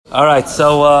All right,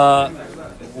 so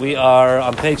we are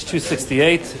on page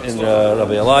 268 in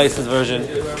Rabbi Elias's version,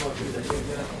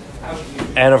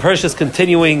 and Rav Hirsch is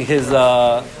continuing his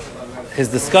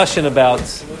discussion about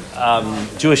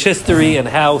Jewish history and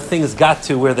how things got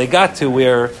to where they got to,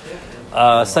 where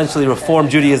essentially Reform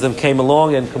Judaism came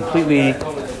along and completely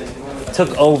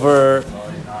took over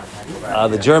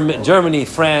Germany,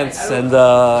 France, and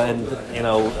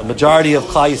a majority of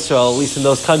Klal Yisrael, at least in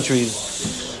those countries,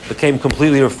 became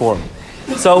completely reformed.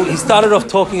 So he started off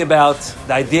talking about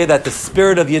the idea that the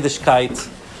spirit of Yiddishkeit,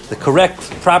 the correct,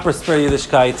 proper spirit of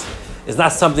Yiddishkeit, is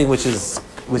not something which is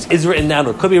written down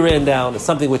or could be written down. It's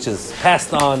something which is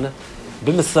passed on.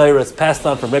 B'Mesaira is passed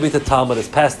on from Rebbe to Talmud, is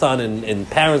passed on in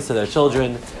parents to their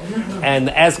children. And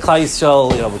as Klal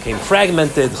Yisrael, became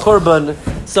fragmented, Churban,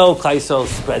 so Klal Yisrael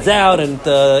spreads out, and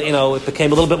it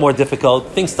became a little bit more difficult.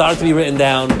 Things started to be written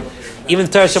down. Even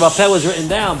Torah Shabbat Peh was written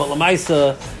down, but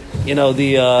Lamaisa, the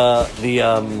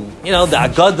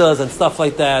Agadas and stuff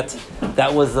like that,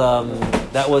 that was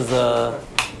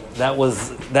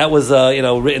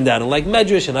written down in like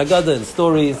Medrash and Agada and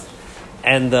stories.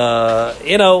 And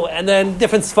then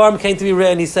different Sfarim came to be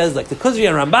written. He says, like the Kuzri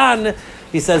and Ramban,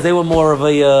 he says they were more of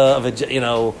a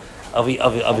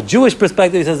Jewish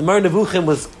perspective. He says Mer Nevuchim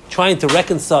was trying to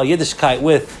reconcile Yiddishkeit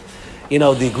with,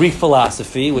 the Greek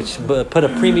philosophy, which put a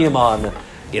premium on,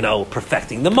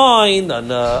 perfecting the mind,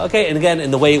 and again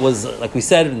in the way it was, like we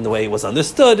said, in the way it was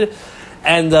understood,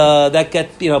 and that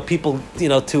get people to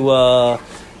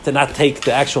not take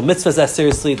the actual mitzvahs as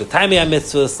seriously, the Taimiyah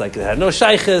mitzvahs, like it had no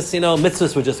shaykhs,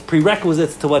 mitzvahs were just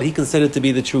prerequisites to what he considered to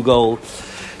be the true goal.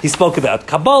 He spoke about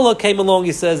Kabbalah, came along,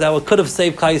 he says, how it could have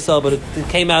saved Klal Yisrael, but it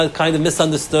came out kind of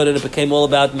misunderstood, and it became all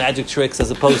about magic tricks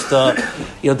as opposed to,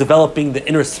 developing the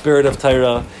inner spirit of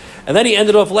Torah. And then he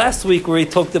ended off last week where he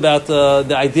talked about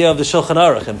the idea of the Shulchan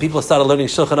Aruch, and people started learning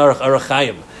Shulchan Aruch, Aruch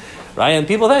Chaim. Right, and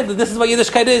people think this is what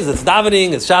Yiddishkeit is. It's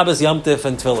davening, it's Shabbos, Yom Tif,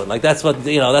 and Tefillin. Like that's what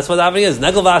davening is.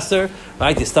 Negelwasser,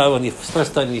 right? When you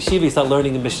first start in yeshiva, you start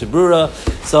learning in Mishnah Brura.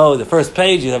 So the first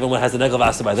page, everyone has the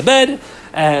Negelwasser by the bed,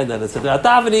 and then it's about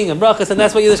davening and brachas, and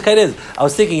that's what Yiddishkeit is. I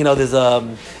was thinking, there's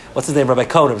what's his name, Rabbi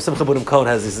Cohen, Simcha Bunim Cohen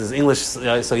has his English.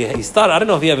 So he started. I don't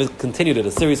know if he ever continued it.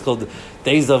 A series called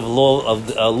Days of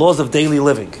Laws of Daily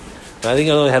Living. I think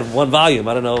he only had one volume.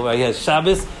 I don't know. He has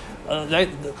Shabbos.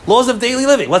 Laws of daily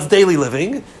living. What's daily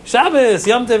living? Shabbos,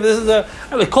 Yom Tov. This is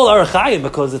we call it Aruch Chaim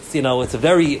because it's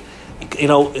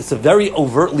a very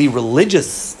overtly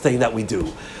religious thing that we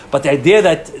do. But the idea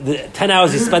that the 10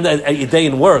 hours you spend at your day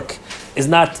in work is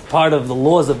not part of the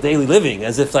laws of daily living,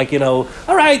 as if all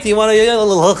right, you want a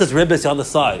little hilchos ribbis on the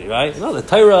side, right? No, the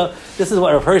Torah. This is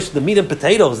what Rav Hirsch, the meat and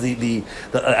potatoes, the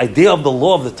idea of the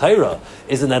law of the Torah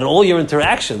is in that in all your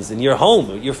interactions, in your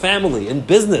home, your family, in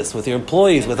business, with your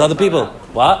employees, with other people.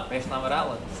 What? Reish Lamed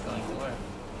Aleph is going to work.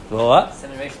 Well, what? It's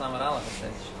in Reish Lamed Aleph. It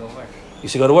says you should go to work. You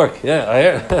should go to work. Yeah, I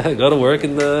hear. Go to work,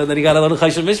 and then you got a little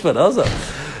chayshon mishpat also.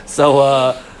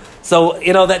 So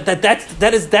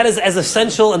that is as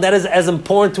essential and that is as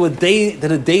important to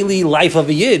the daily life of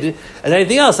a yid as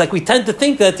anything else. Like we tend to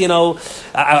think that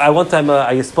I one time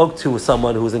I spoke to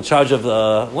someone who was in charge of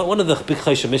one of the big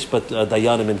chayshon mishpat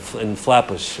dayanim in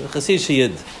Flatbush, Chassid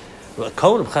Shiyid,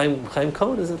 Cohen, Chaim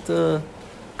Cohen, is it?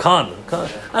 Khan.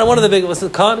 One of the big, was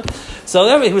it Khan?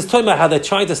 So he was talking about how they're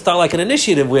trying to start like an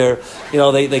initiative where,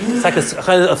 it's like a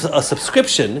kind of a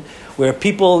subscription where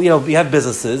people, you have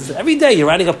businesses. Every day you're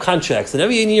writing up contracts and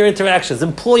in your interactions,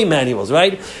 employee manuals,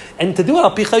 right? And to do it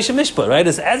al pi chayshon mishpat, right,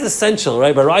 is as essential,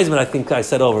 right? By Reisman, I think I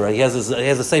said over, right? He has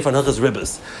a sefer on Hilchos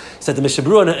Ribbis. He said the Mishnah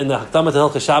Brura in the Hakdama to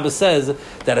Hilchos Shabbos says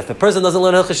that if a person doesn't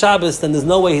learn Hilchos Shabbos, then there's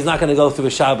no way he's not going to go through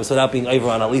a Shabbos without being over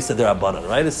on at least a Derabanan,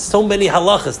 right? There's so many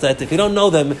halachas that if you don't know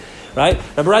them, right?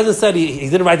 Rabbi Reisman said he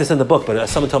didn't write this in the book, but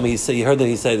someone told me he heard that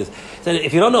he said this. He said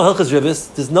if you don't know Hilchos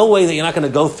Ribbis, there's no way that you're not going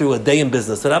to go through a day in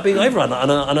business without being over on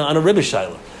a Ribbish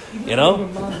Shaila.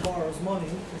 Borrows money.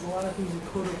 There's a lot of things you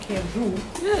could or can't do.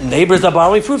 Yeah, neighbors are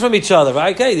borrowing fruit from each other,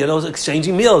 right? Okay,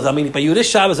 exchanging meals. I mean, by Yudish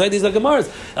Shabbos, right? These are Gemaras.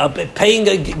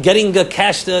 Getting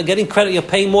cash, getting credit. You're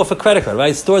paying more for credit card,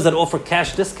 right? Stores that offer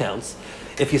cash discounts.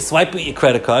 If you swipe with your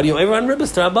credit card, you're over on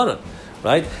Ribbis to Rabbanan,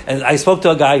 right? And I spoke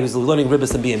to a guy who's learning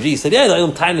Ribbis and BMG. He said, "Yeah, I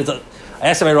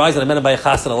asked him I rise and I met him by a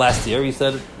chasana last year. He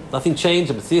said nothing changed.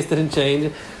 The Messias didn't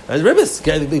change. Ribbis,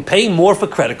 paying more for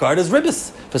credit card is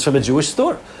Ribbis if it's from a Jewish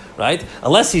store." Right?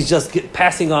 Unless he's just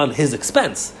passing on his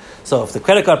expense. So if the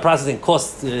credit card processing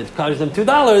costs charges him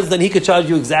 $2, then he could charge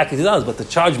you exactly $2. But to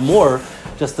charge more,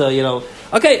 just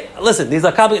Okay, listen, these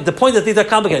are complicated. The point is that these are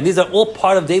complicated. These are all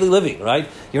part of daily living, right?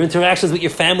 Your interactions with your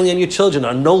family and your children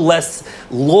are no less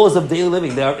laws of daily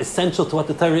living. They are essential to what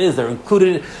the Torah is. They're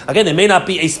included. Again, they may not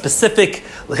be a specific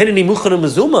but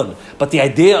the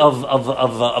idea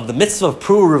of the mitzvah of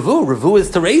pru revu. Revu is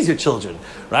to raise your children,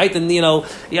 right? And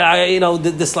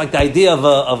this like the idea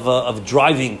of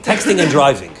driving, texting and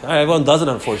driving. All right, everyone does it,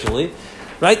 unfortunately.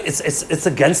 Right, it's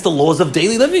against the laws of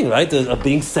daily living, right? Of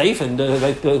being safe and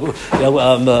and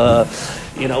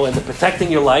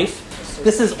protecting your life.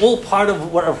 This is all part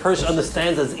of what Hirsch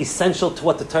understands as essential to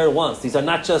what the Torah wants. These are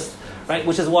not just right,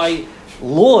 which is why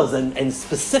laws and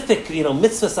specific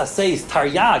mitzvahs, aseis,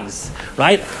 taryags,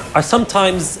 right, are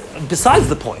sometimes besides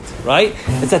the point, right?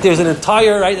 It's that there's an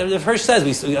entire right. Hirsch says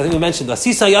I think we mentioned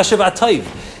asisa yashav atayv.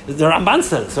 The Rambam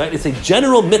says, right? It's a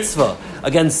general mitzvah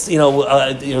against, in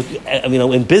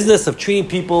business of treating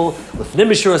people with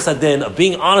nimishur sadin, of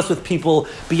being honest with people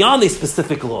beyond a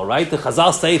specific law, right? The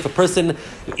Chazal say if a person,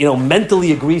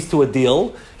 mentally agrees to a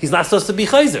deal, he's not supposed to be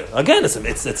chayzer. Again,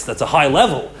 that's a high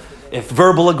level. If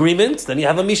verbal agreement, then you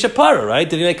have a mishapara, right?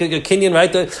 Did you make a kinyan, right?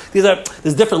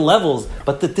 There's different levels,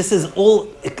 but this is all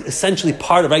essentially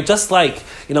part of, right? Just like,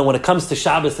 when it comes to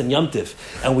Shabbos and Yom Tiv,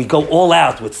 and we go all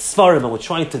out with Svarim, and we're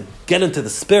trying to get into the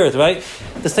spirit, right?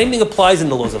 The same thing applies in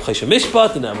the laws of Chesed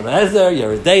Mishpat, and Amon Ezer,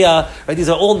 Yeridea,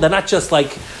 right? They're not just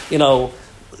like,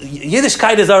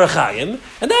 Yiddishkeit is Arachayim,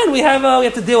 and then we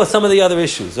have to deal with some of the other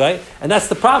issues, right? And that's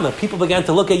the problem. People began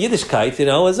to look at Yiddishkeit,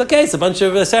 as okay, it's a bunch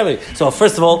of ceremony. So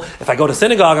first of all, if I go to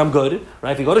synagogue, I'm good,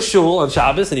 right? If you go to shul on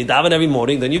Shabbos and you daven every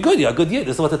morning, then you're good. You're a good Yid.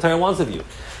 This is what the Torah wants of you.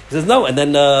 He says no, and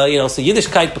then so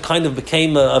Yiddishkeit kind of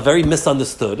became a very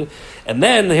misunderstood. And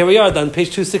then here we are on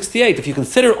page 268. If you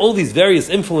consider all these various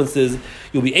influences,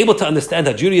 you'll be able to understand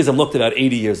how Judaism looked about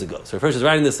 80 years ago. So Hirsch is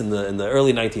writing this in the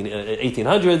early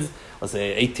 1800s. Let's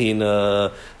say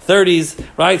 1830s,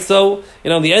 right? So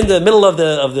in the middle of the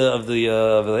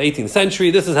 18th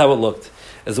century, this is how it looked,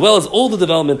 as well as all the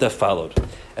development that followed.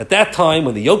 At that time,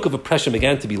 when the yoke of oppression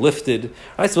began to be lifted,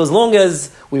 right? So as long as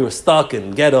we were stuck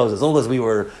in ghettos, as long as we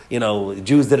were,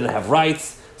 Jews didn't have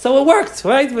rights. So it worked,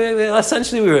 right?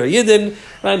 Essentially, we were Yidden,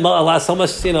 right? So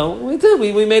much, we did.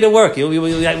 We made it work. We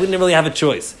didn't really have a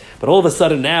choice. But all of a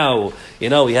sudden now,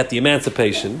 we had the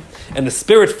emancipation, and the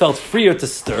spirit felt freer to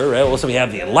stir, right? Also, we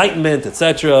have the Enlightenment,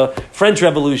 etc., French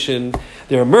Revolution.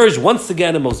 There emerged once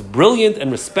again a most brilliant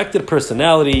and respected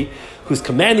personality whose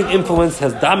commanding influence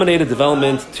has dominated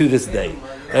development to this day.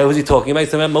 What was he talking about? He's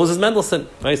talking about Moses Mendelson,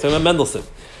 right? He's talking about Mendelson.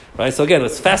 Right, so again,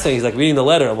 it's fascinating. He's like reading the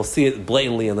letter, and we'll see it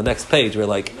blatantly on the next page. We're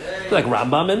like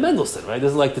Rambam and Mendelson, right?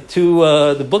 This is like the two,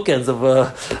 the bookends of.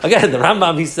 Again, the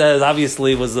Rambam, he says,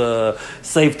 obviously was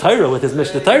saved Torah with his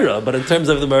Mishnah Torah, but in terms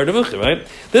of the Moreh Nevuchim, right?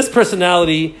 This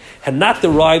personality had not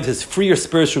derived his freer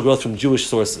spiritual growth from Jewish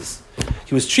sources.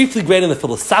 He was chiefly great in the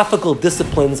philosophical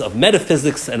disciplines of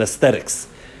metaphysics and aesthetics.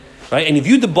 Right? And he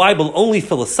viewed the Bible only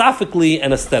philosophically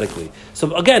and aesthetically.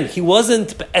 So again, he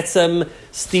wasn't be'etzem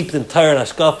steeped in Torah and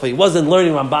Hashkafa. He wasn't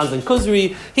learning Rambam and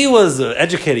Kuzri. He was an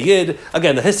educated Yid.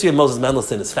 Again, the history of Moses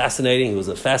Mendelson is fascinating. He was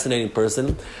a fascinating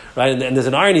person, right? And there's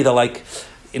an irony that, like,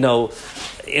 the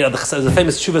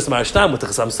famous Shuvas Marashtam with the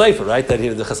Chassam Sofer, right? That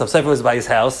the Chassam Sofer was by his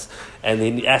house, and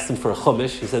he asked him for a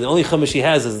chumash. He said the only chumash he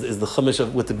has is the chumash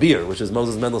with the beer, which is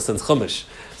Moses Mendelson's chumash.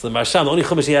 So the Marashtam, the only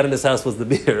chumash he had in his house was the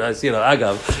beer. Right?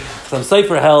 Agav. Chassam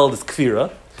Sofer held is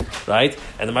kfira, right?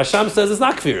 And the Marashtam says it's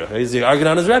not kfira. He's arguing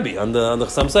on his Rebbe on the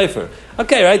Chassam Sofer.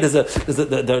 Okay, right? The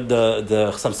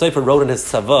Chassam Sofer wrote in his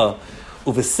tzava,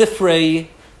 uvesifrei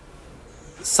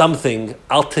something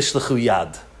al tishlechu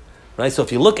yad. Right, so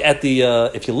if you look at the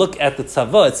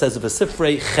tzava, it says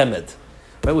v'sifrei chemed,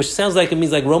 right, which sounds like it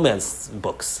means like romance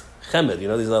books. Chemed,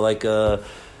 these are like,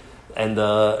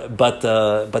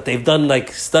 but they've done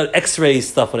like X-ray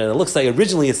stuff on it. It looks like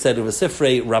originally it said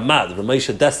v'sifrei ramad,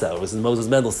 v'meisha desa. It was in Moses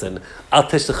Mendelson. Al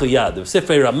tishlechu yad.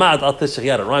 V'sifrei ramad al tishlechu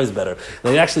yad. It rhymes better.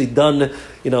 They've actually done,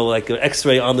 like an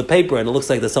X-ray on the paper, and it looks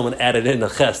like that someone added in a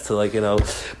ches to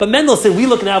But Mendelson, we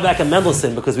look now back at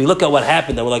Mendelson because we look at what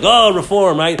happened, and we're like, oh,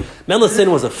 reform, right? Mendelson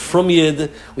was a frum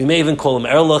Yid. We may even call him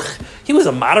Erlich. He was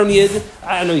a modern Yid.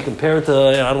 I don't know, you compare it to,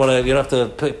 I don't want to, you don't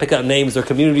have to pick out names or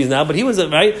communities now, but he was,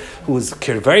 who was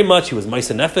cared very much. He was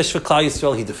Ma'aseh Nefesh for Klal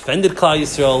Yisrael. He defended Klal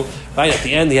Yisrael, right? At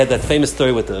the end, he had that famous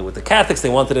story with the Catholics. They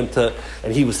wanted him to,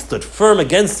 and he stood firm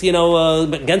against,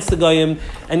 against the Goyim,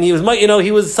 and he was,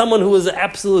 he was someone who was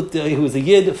absolute, he was a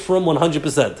Yid from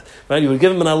 100%, right? You would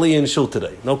give him an aliyah in shul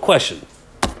today, no question.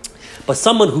 But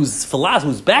someone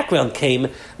whose background came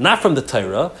not from the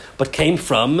Torah, but came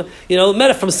from,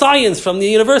 from science, from the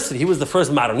university. He was the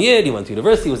first modern Yid. He went to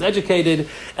university, he was educated,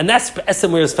 and that's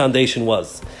where his foundation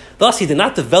was. Thus, he did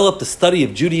not develop the study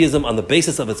of Judaism on the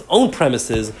basis of its own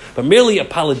premises, but merely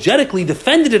apologetically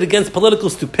defended it against political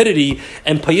stupidity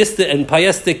and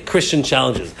pietistic Christian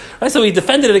challenges. Right? So he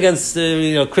defended it against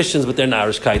Christians with their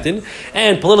narishkeiten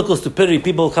and political stupidity,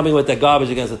 people coming with their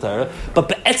garbage against the Torah. But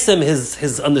be'etzem,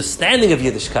 his understanding of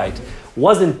Yiddishkeit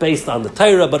wasn't based on the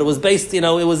Torah, but it was based, he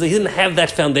didn't have that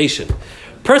foundation.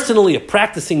 Personally, a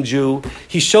practicing Jew,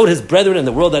 he showed his brethren in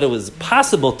the world that it was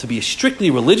possible to be a strictly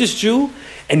religious Jew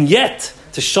and yet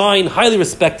to shine highly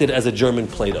respected as a German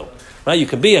Plato. Right? You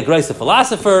can be a Greise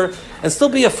philosopher and still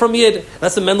be a Frum Yid.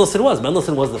 That's what Mendelson was.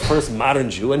 Mendelson was the first modern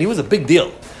Jew, and he was a big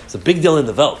deal. It's a big deal in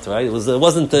the Welt, right? It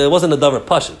wasn't a davar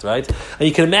pashut, right? And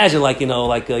you can imagine,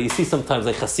 you see sometimes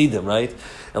like Hasidim, right?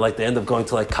 And they end up going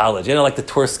to college, like the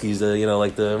Twerskis,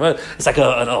 it's like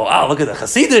look at the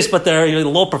Hasidish, but they're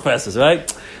law professors, right?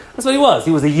 That's what he was.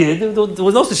 He was a Yid. There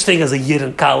was no such thing as a Yid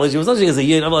in college. There was no such thing as a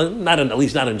Yid, at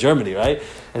least not in Germany, right?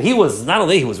 And he was, not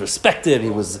only he was respected, he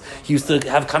used to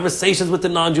have conversations with the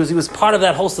non-Jews. He was part of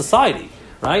that whole society,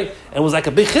 right? And it was like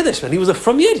a big chiddush, man. He was a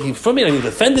Frum Yid. He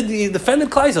defended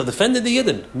Kleisel, defended the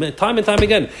Yidden, time and time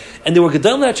again. And they were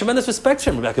gedolim had tremendous respect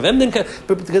for him.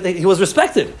 He was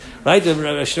respected, right?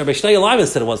 Rabbi Shnei Lyman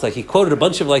said it once, he quoted a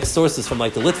bunch of sources from the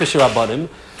Litvish Rabbanim,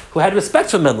 who had respect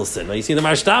for Mendelson. Right? You see the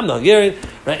Marishdam, the Hungarian,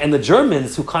 right? And the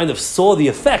Germans who kind of saw the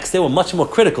effects, they were much more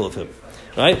critical of him.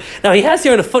 Right? Now he has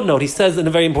here in a footnote, he says in a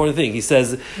very important thing. He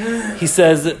says,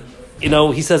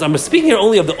 I'm speaking here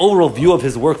only of the overall view of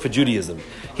his work for Judaism.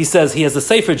 He says he has a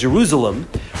Sefer Jerusalem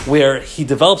where he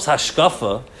develops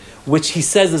hashkafa, which he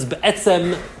says is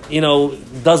be'etzem,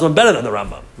 does one better than the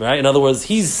Rambam, right? In other words,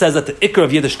 he says that the ikar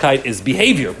of Yiddishkeit is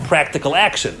behavior, practical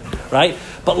action, right?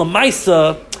 But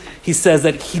Lamaisa, he says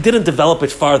that he didn't develop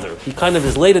it farther. He kind of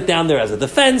has laid it down there as a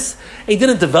defense, and he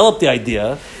didn't develop the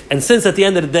idea. And since at the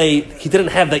end of the day, he didn't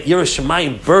have that Yiras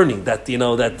Shamayim burning,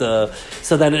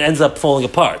 so that it ends up falling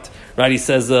apart, right? He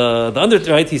says,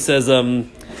 he says,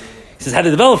 had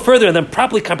it developed further and then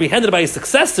properly comprehended by his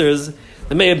successors,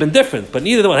 it may have been different, but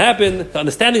neither one happened. The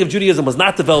understanding of Judaism was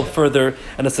not developed further,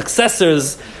 and the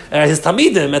successors, his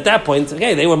Talmidim, at that point,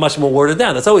 they were much more watered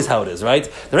down. That's always how it is, right?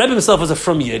 The Rebbe himself was a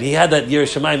Frum Yid. He had that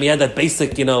Yiras Shamayim. He had that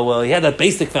basic, he had that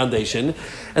basic foundation,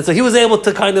 and so he was able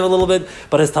to kind of a little bit.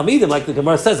 But his Talmidim, like the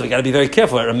Gemara says, we got to be very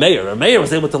careful. A mayor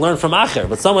was able to learn from Acher,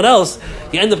 but someone else,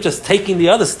 he ended up just taking the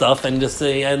other stuff and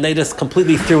they just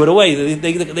completely threw it away.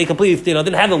 They completely,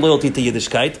 didn't have the loyalty to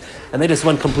Yiddishkeit, and they just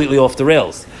went completely off the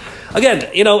rails. Again,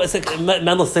 it's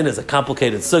Mendelson is a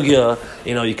complicated sugya.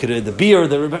 You could the beer.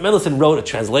 Mendelson wrote a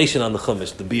translation on the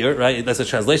Chumash, the beer, right? That's a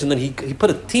translation. Then he put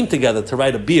a team together to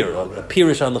write a beer, a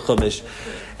pirish on the Chumash,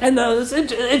 and it's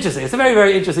interesting. It's a very,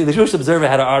 very interesting. The Jewish Observer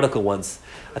had an article once.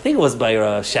 I think it was by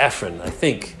Shafran. I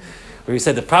think where he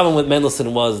said the problem with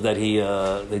Mendelson was that they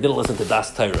didn't listen to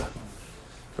Das Torah,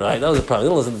 right? That was the problem. They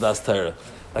didn't listen to Das Torah.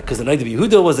 Because the Noda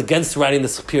B'Yehuda was against writing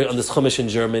this on this Chumash in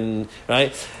German,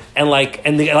 right? And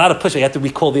a lot of pushback. You have to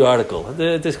recall the article.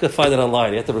 Just go find it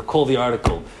online. You have to recall the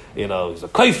article. He's a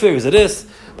kafir, he's a this.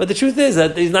 But the truth is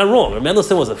that he's not wrong.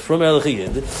 Mendelson was a Frum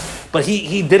Yid, but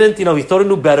he didn't. He thought he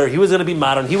knew better. He was going to be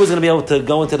modern. He was going to be able to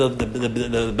go into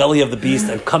the belly of the beast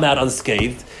and come out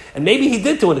unscathed. And maybe he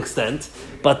did to an extent.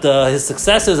 But his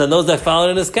successors and those that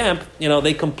followed in his camp,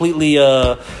 they completely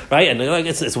right. And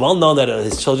it's well known that all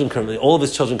of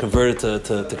his children converted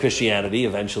to Christianity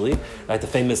eventually. Right, the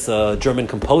famous German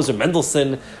composer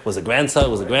Mendelson was a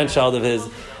grandchild of his.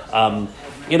 And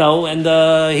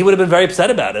he would have been very upset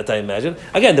about it, I imagine.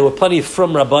 Again, there were plenty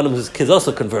from Rabbanim whose kids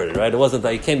also converted. Right, it wasn't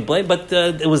that you can't blame, but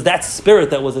it was that spirit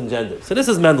that was engendered. So this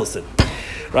is Mendelson.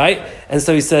 Right? And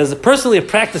so he says, personally a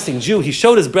practicing Jew, he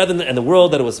showed his brethren and the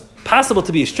world that it was possible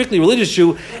to be a strictly religious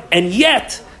Jew and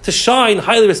yet to shine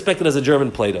highly respected as a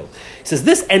German Plato. He says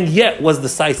this and yet was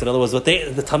decisive. In other words, what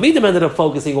the Talmidim ended up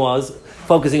focusing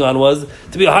on was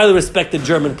to be a highly respected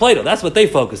German Plato. That's what they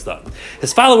focused on.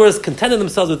 His followers contented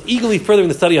themselves with eagerly furthering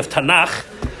the study of Tanakh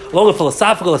along a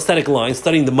philosophical aesthetic line,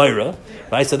 studying the Meira,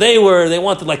 right? So they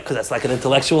wanted because that's like an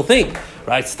intellectual thing,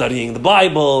 right? Studying the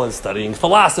Bible and studying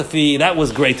philosophy, that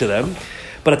was great to them.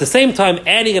 But at the same time,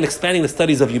 adding and expanding the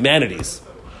studies of humanities.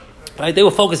 Right? They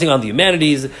were focusing on the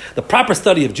humanities. The proper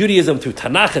study of Judaism through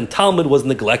Tanakh and Talmud was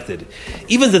neglected.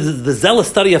 Even the zealous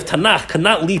study of Tanakh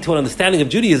cannot lead to an understanding of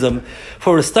Judaism,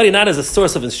 for a study not as a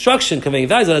source of instruction, conveying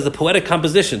values, but as a poetic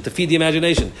composition, to feed the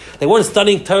imagination. They weren't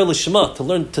studying Torah l'shema, to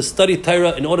learn to study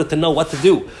Torah in order to know what to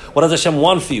do. What does Hashem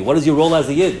want for you? What is your role as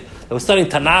a Yid? They were studying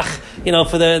Tanakh,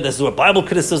 this is where Bible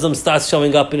criticism starts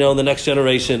showing up, in the next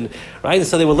generation, right? And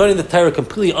so they were learning the Torah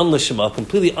completely unlishma,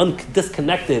 completely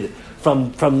disconnected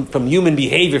from human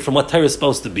behavior, from what Torah is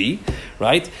supposed to be,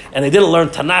 right? And they didn't learn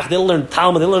Tanakh, they didn't learn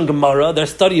Talmud, they didn't learn Gemara. Their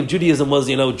study of Judaism was,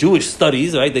 Jewish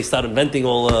studies, right? They started inventing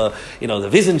all, the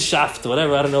Wissenschaft,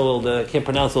 whatever, I don't know, I can't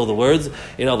pronounce all the words,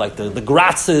 like the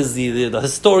Grazes, the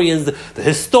historians, the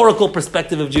historical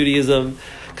perspective of Judaism.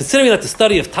 Considering that the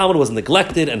study of Talmud was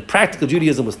neglected and practical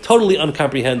Judaism was totally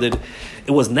uncomprehended,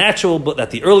 it was natural but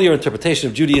that the earlier interpretation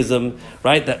of Judaism,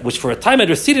 right, that which for a time had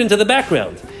receded into the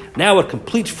background, now had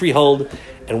complete freehold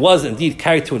and was indeed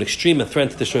carried to an extreme and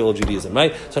threatened to destroy all Judaism,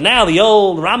 right? So now the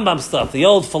old Rambam stuff, the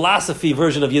old philosophy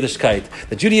version of Yiddishkeit,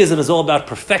 that Judaism is all about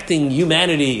perfecting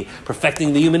humanity,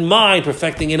 perfecting the human mind,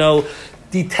 perfecting,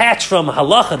 detached from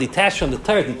halacha, detached from the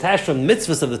Torah, detached from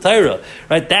mitzvahs of the Torah,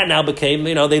 right? That now became,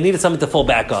 they needed something to fall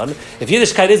back on. If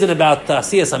Yiddishkeit isn't about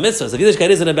siyas mitzvahs, if Yiddishkeit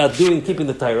isn't about keeping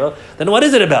the Torah, then what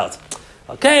is it about?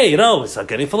 Okay, it's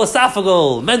getting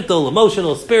philosophical, mental,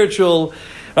 emotional, spiritual,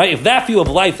 right? If that view of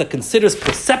life that considers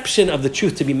perception of the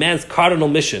truth to be man's cardinal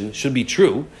mission should be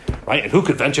true, right? And who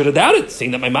could venture to doubt it,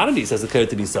 seeing that Maimonides has declared it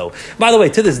to be so? By the way,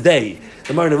 to this day,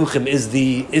 the Mar Nevuchim is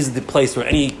the place where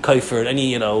any kaifer,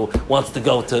 any wants to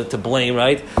go to blame,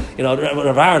 right?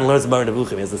 Rav Aaron learns the Mar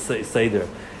Nevuchim, he has the Seder,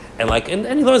 and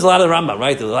he learns a lot of the Rambam,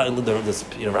 right? There's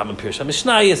Rambam Pirush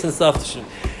HaMishnayos and stuff,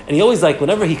 and he always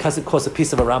whenever he quotes a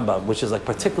piece of a Rambam, which is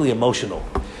particularly emotional,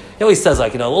 he always says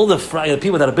all the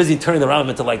people that are busy turning the Rambam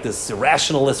into this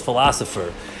rationalist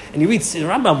philosopher. And you read,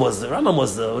 Rambam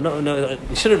was no,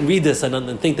 you shouldn't read this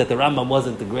and think that the Rambam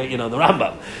wasn't the great, the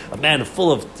Rambam, a man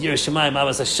full of Yireh Shamayim,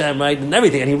 Avas Hashem, right, and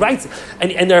everything. And he writes,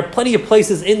 and there are plenty of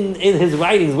places in his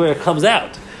writings where it comes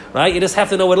out, right? You just have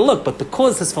to know where to look. But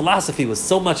because his philosophy was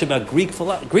so much about Greek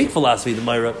philosophy, the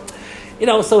Myra,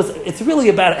 so it's really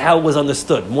about how it was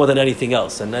understood more than anything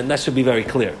else, and that should be very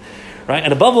clear, right?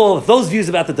 And above all, if those views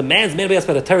about the demands made by us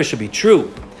by the Torah should be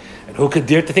true, and who could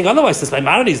dare to think otherwise, since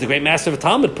Maimonides, the great master of the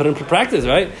Talmud, put it into practice,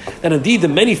 right? And indeed, the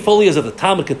many folios of the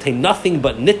Talmud contain nothing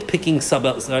but nitpicking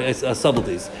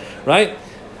subtleties, right?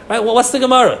 Right? Well, what's the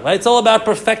Gemara, right? It's all about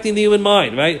perfecting the human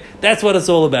mind, right? That's what it's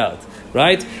all about,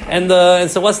 right? And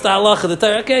so what's the halacha of the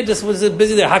Torah? Okay, just was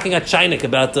busy there hacking at Chinik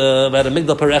about a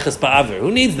Migdal Pareches Pa'aver.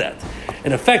 Who needs that?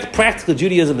 In effect, practical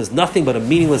Judaism is nothing but a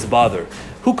meaningless bother.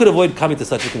 Who could avoid coming to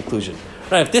such a conclusion?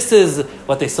 Right? If this is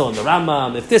what they saw in the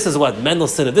Rambam, if this is what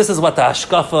Mendelson, if this is what the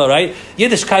Hashkafa, right?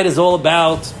 Yiddishkeit is all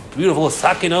about beautiful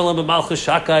sakin olam b'malchus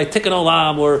shakai, tikkun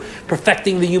olam, or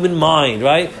perfecting the human mind,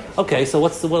 right? Okay, so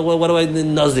what do I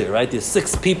nazir, right? There's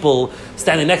 6 people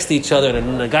standing next to each other,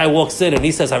 and a guy walks in and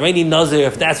he says, "Hareini nazir."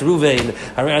 If that's Ruvain,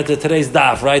 today's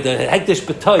daf, right? The hektish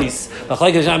betois,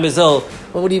 b'chayk hasham bezil.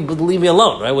 Well, would you leave me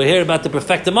alone, right? We're here about to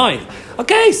perfect the mind.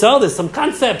 Okay, so there's some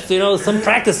concepts, some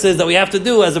practices that we have to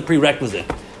do as a prerequisite.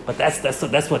 But that's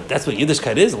what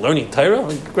Yiddishkeit is, learning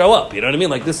Torah. Grow up, you know what I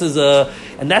mean? This is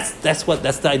and that's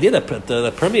the idea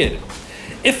that permeated.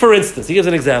 If, for instance, he gives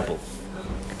an example,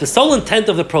 the sole intent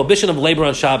of the prohibition of labor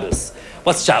on Shabbos,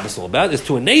 what's Shabbos all about? Is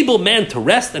to enable man to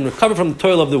rest and recover from the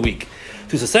toil of the week,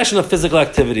 through cessation of physical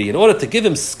activity, in order to give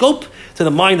him scope to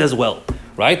the mind as well.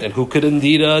 Right? And who could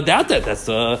indeed doubt that? That's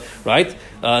right.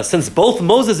 Since both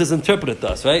Moses is interpreted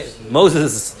thus, right?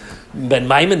 Moses Ben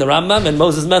Maimon, the Rambam, and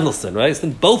Moses Mendelson, right?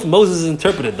 Since both Moses is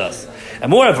interpreted thus.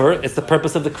 And moreover, it's the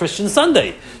purpose of the Christian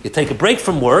Sunday. You take a break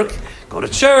from work, go to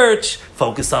church,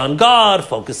 focus on God,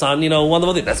 focus on,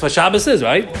 wonderful things. That's what Shabbos is,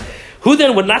 right? Who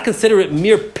then would not consider it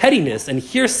mere pettiness and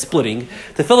hair splitting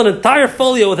to fill an entire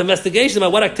folio with investigations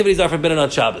about what activities are forbidden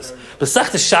on Shabbos?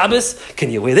 B'sachta Shabbos,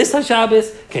 can you wear this on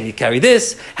Shabbos? Can you carry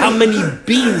this? How many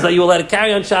beans are you allowed to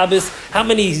carry on Shabbos? How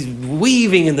many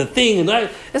weaving in the thing?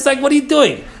 It's what are you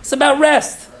doing? It's about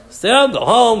rest. Sit down, go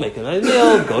home, make a nice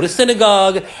meal, go to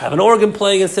synagogue, have an organ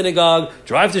playing in synagogue,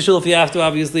 drive to shul if you have to,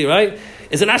 obviously, right?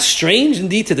 Is it not strange,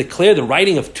 indeed, to declare the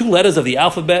writing of 2 letters of the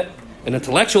alphabet an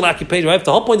intellectual occupation, right?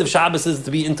 The whole point of Shabbos is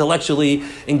to be intellectually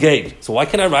engaged. So why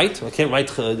can't I write? I can't write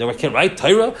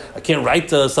Torah. I can't write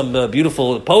some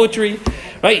beautiful poetry,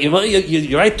 right?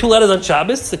 You write 2 letters on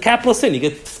Shabbos. It's a capital sin. You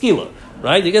get skila,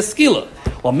 right? You get skila.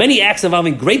 While many acts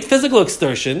involving great physical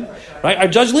exertion, right, are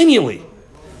judged leniently,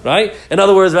 right? In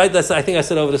other words, right? I think I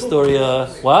said over the story.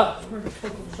 What?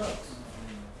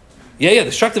 Yeah,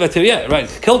 destructive activity, yeah, right.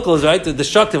 Kilkel is right, the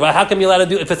destructive, right? How come you're allowed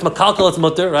to do, if it's makalkel, it's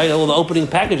mutter, right? All the opening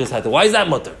packages had to. Why is that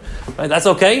mutter? Right, that's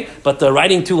okay, but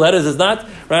writing 2 letters is not,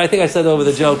 right? I think I said over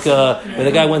the joke, where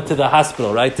the guy went to the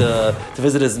hospital, right, to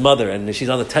visit his mother, and she's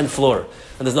on the 10th floor,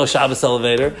 and there's no Shabbos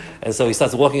elevator, and so he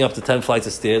starts walking up the 10 flights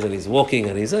of stairs, and he's walking,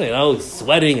 and he's,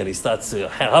 sweating, and he starts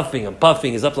huffing and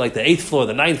puffing, he's up to the 8th floor,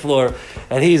 the 9th floor,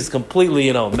 and he's completely,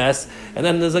 a mess, and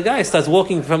then there's a guy who starts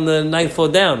walking from the 9th floor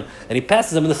down, and he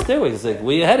passes him in the stairway. He's like,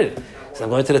 "Where you headed?" He said, "I'm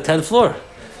going to the 10th floor."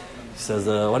 He He says,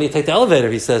 why don't you take the elevator?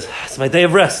 He says, it's my day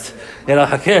of rest.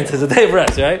 I can't. It's a day of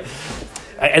rest, right?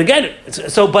 And again,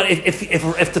 but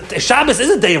if the Shabbos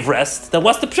is a day of rest, then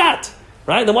what's the pshat,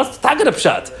 right? Then what's the tag of the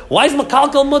pshat? Why is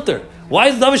Makalkal mutter? Why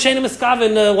is Davar Shein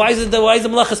Miskaven? Why is the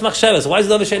Melachas Machshavas? Why is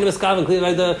Davar Shein Miskaven?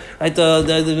 The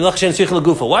Melachas Shein Shichel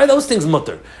Gufa? Why are those things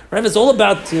mutter? Right? If it's all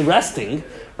about resting,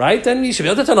 right? Then you should be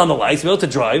able to turn on the lights, be able to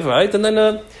drive, right? And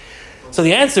then. So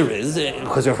the answer is,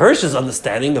 because of Hirsch is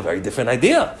understanding a very different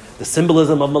idea. The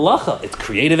symbolism of malacha, it's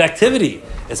creative activity.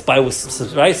 It's by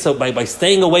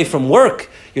staying away from work,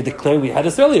 you're declaring, we had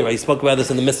this earlier, right? You spoke about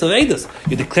this in the midst of Eidos.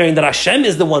 You're declaring that Hashem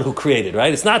is the one who created,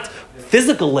 right? It's not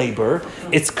physical labor,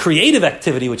 it's creative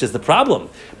activity, which is the problem.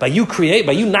 By you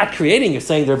not creating, you're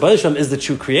saying the Rebbe Hashem is the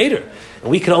true creator. And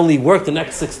we can only work the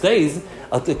next 6 days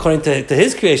according to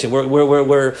his creation.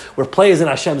 We're players in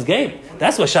Hashem's game.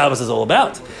 That's what Shabbos is all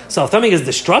about. So if something is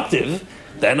destructive,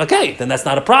 then that's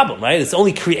not a problem, right? It's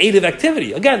only creative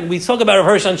activity. Again, we talk about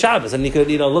Hirsch on Shabbos, and you could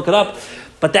look it up.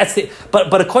 But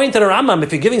but according to the Rambam,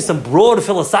 if you're giving some broad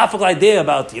philosophical idea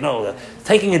about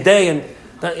taking a day and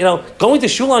going to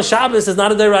shul on Shabbos is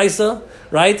not a deraisa,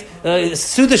 right?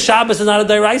 Suda Shabbos is not a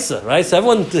deraisa, right?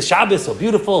 So the Shabbos, so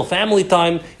beautiful, family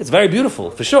time, it's very beautiful,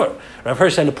 for sure. Rav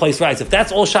Hirsch and the place writes, if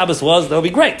that's all Shabbos was, that would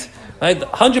be great, right?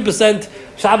 100%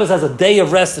 Shabbos as a day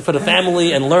of rest for the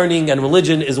family and learning and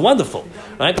religion is wonderful,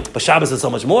 right? But Shabbos is so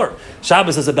much more.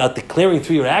 Shabbos is about declaring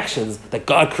through your actions that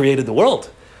God created the world,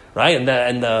 right?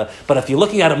 But if you're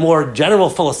looking at a more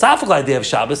general philosophical idea of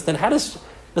Shabbos, then how does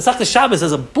the Shabbos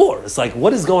is a bore? It's like,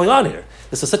 what is going on here?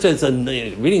 This is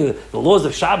reading the laws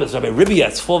of Shabbos, Rabbi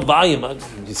Ribiat's full volume.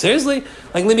 Seriously?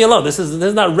 Like, leave me alone. This is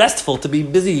not restful to be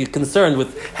busy concerned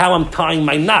with how I'm tying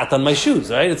my knot on my shoes,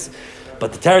 right?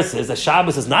 But the Torah says that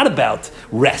Shabbos is not about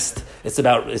rest. It's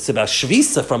about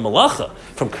shvisa from malacha,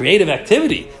 from creative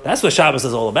activity. That's what Shabbos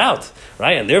is all about,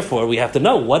 right? And therefore we have to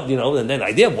know what, and then the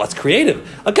idea of what's creative.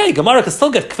 Okay, Gemara can still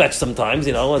get kvetch sometimes,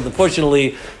 and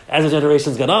unfortunately, as the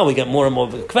generations go on, we get more and more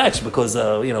kvetch because,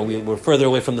 we're further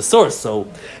away from the source. So,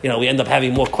 we end up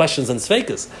having more questions than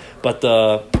sveikas. But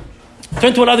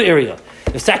turn to another area.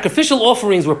 If sacrificial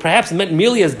offerings were perhaps meant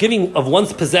merely as giving of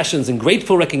one's possessions in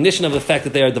grateful recognition of the fact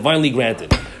that they are divinely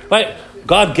granted, right?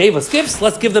 God gave us gifts,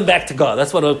 let's give them back to God.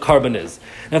 That's what a carbon is.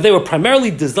 And if they were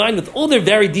primarily designed with all their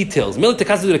varied details, merely to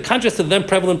constitute a contrast to the then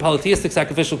prevalent polytheistic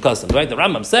sacrificial customs, right? The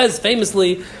Rambam says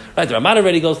famously, right, the Raman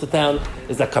already goes to town,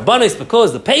 is that karbanos,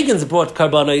 because the pagans brought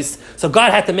karbanos, so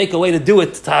God had to make a way to do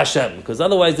it to Hashem, because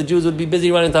otherwise the Jews would be busy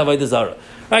running to Avodah Zarah.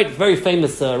 Right, very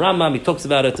famous Rambam. He talks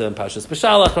about it in Parshas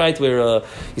Beshalach, right, where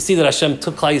you see that Hashem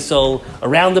took Klal Yisrael a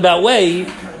roundabout way,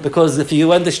 because if you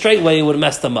went the straight way, it would have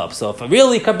messed them up. So if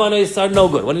really karbanos are no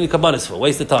good, what do you need karbanos for?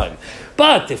 Waste of time.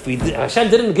 But if Hashem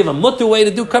didn't give a mutter way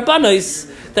to do karbanos,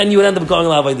 then you would end up going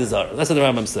Avodah Zarah. That's what the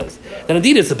Rambam says. Then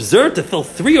indeed, it's absurd to fill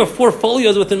 3 or 4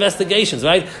 folios with investigations,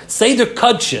 right? Seder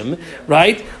Kodshim,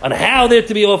 right, on how they're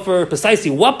to be offered, precisely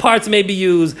what parts may be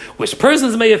used, which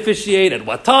persons may officiate, at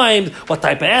what times, what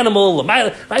type of animal,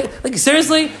 right? Like,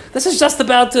 seriously? This is just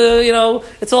about,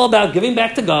 it's all about giving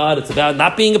back to God. It's about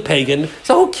not being a pagan.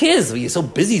 So who cares? You're so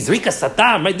busy, Zrika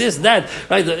Satam, right, this, that,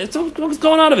 right? What's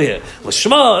going on over here?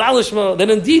 Lishma, Alishma. Then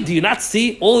indeed, do you not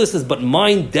see all this is but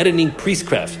mind-deadening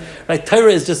priestcraft? Right,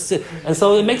 Torah is just, and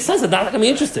so it makes sense that not going to be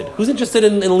interested. Who's interested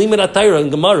in Limud Torah and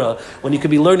Gemara when you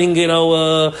could be learning,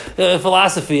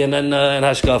 philosophy and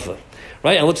Hashkafa,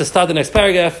 right? And let's just start the next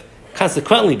paragraph.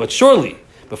 Consequently, but surely,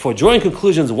 before drawing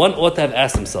conclusions, one ought to have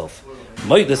asked himself.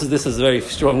 This is very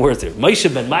strong words here.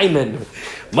 Moshe ben Maimon,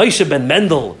 Moshe ben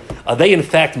Mendel, are they in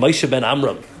fact Moshe ben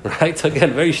Amram? Right? So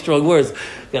again, very strong words.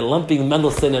 Again, lumping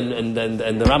Mendelson and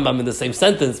the Rambam in the same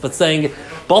sentence, but saying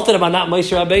both of them are not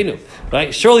Moshe Rabbeinu.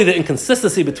 Right? Surely the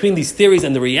inconsistency between these theories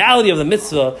and the reality of the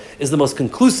mitzvah is the most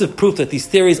conclusive proof that these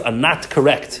theories are not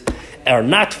correct, are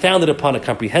not founded upon a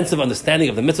comprehensive understanding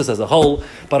of the mitzvahs as a whole,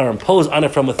 but are imposed on it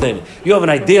from within. You have an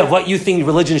idea of what you think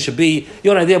religion should be, you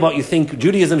have an idea of what you think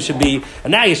Judaism should be, and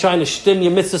now you're trying to stem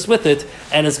your mitzvahs with it,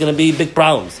 and it's going to be big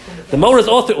problems. The Mora's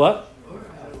author, what?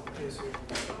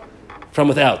 From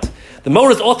without. The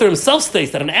Mora's author himself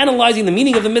states that in analyzing the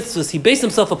meaning of the mitzvahs, he based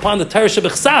himself upon the Torah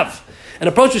Shebechsav, an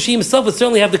approach which he himself would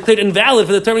certainly have declared invalid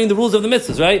for determining the rules of the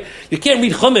mitzvahs, right? You can't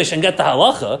read Chumash and get the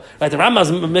halacha, right? The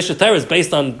Rambam's Mishnah Torah is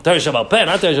based on Torah Shabbat Peh,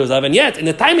 not Torah Shabbat, and yet, in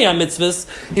the Taimei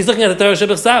mitzvahs, he's looking at the Torah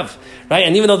Shabbat Sav, right?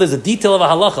 And even though there's a detail of a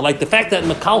halacha, like the fact that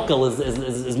Mekalkel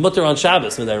is mutter on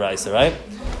Shabbos, right?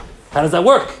 How does that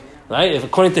work? Right? If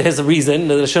according to his reason,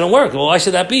 it shouldn't work. Well, why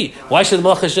should that be? Why should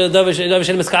Malacha Davar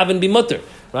Shein Miskaven be mutter?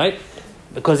 Right?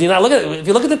 Because you're not looking at, if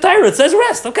you look at the Torah, it says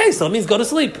rest. Okay, so it means go to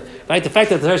sleep. Right? The fact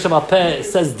that the Torah Shabbat Peh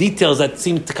says details that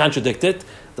seem to contradict it,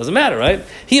 Doesn't matter, right?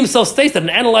 He himself states that in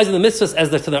analyzing the mitzvahs as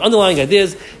to their underlying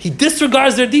ideas, he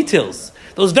disregards their details.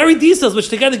 Those very details which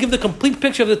together give the complete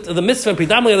picture of the mitzvah and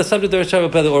predominantly of the subject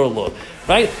of the oral law.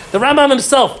 Right? The Rambam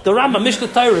himself, the Rambam, Mishnah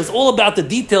Torah, is all about the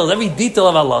details, every detail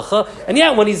of halacha, and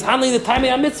yet when he's handling the time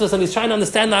of mitzvahs and he's trying to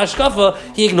understand the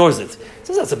hashkafa, he ignores it. He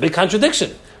says that's a big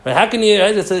contradiction. Right? How can you?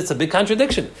 Right? It's a big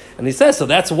contradiction, and he says so.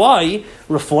 That's why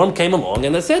reform came along,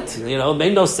 and that's it. It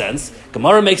made no sense.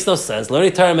 Gemara makes no sense.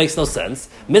 Learning Torah makes no sense.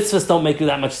 Mitzvahs don't make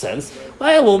that much sense.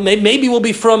 Well, maybe we'll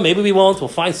be from, maybe we won't. We'll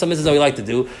find some mitzvahs that we like to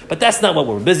do, but that's not what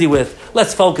we're busy with.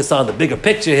 Let's focus on the bigger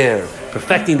picture here: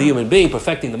 perfecting the human being,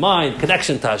 perfecting the mind,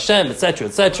 connection to Hashem, etc.,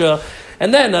 etc.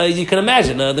 And then you can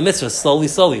imagine the mitzvahs slowly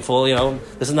fall.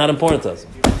 This is not important to us.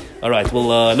 All right.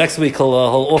 Well, next week he'll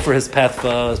offer his path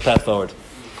forward.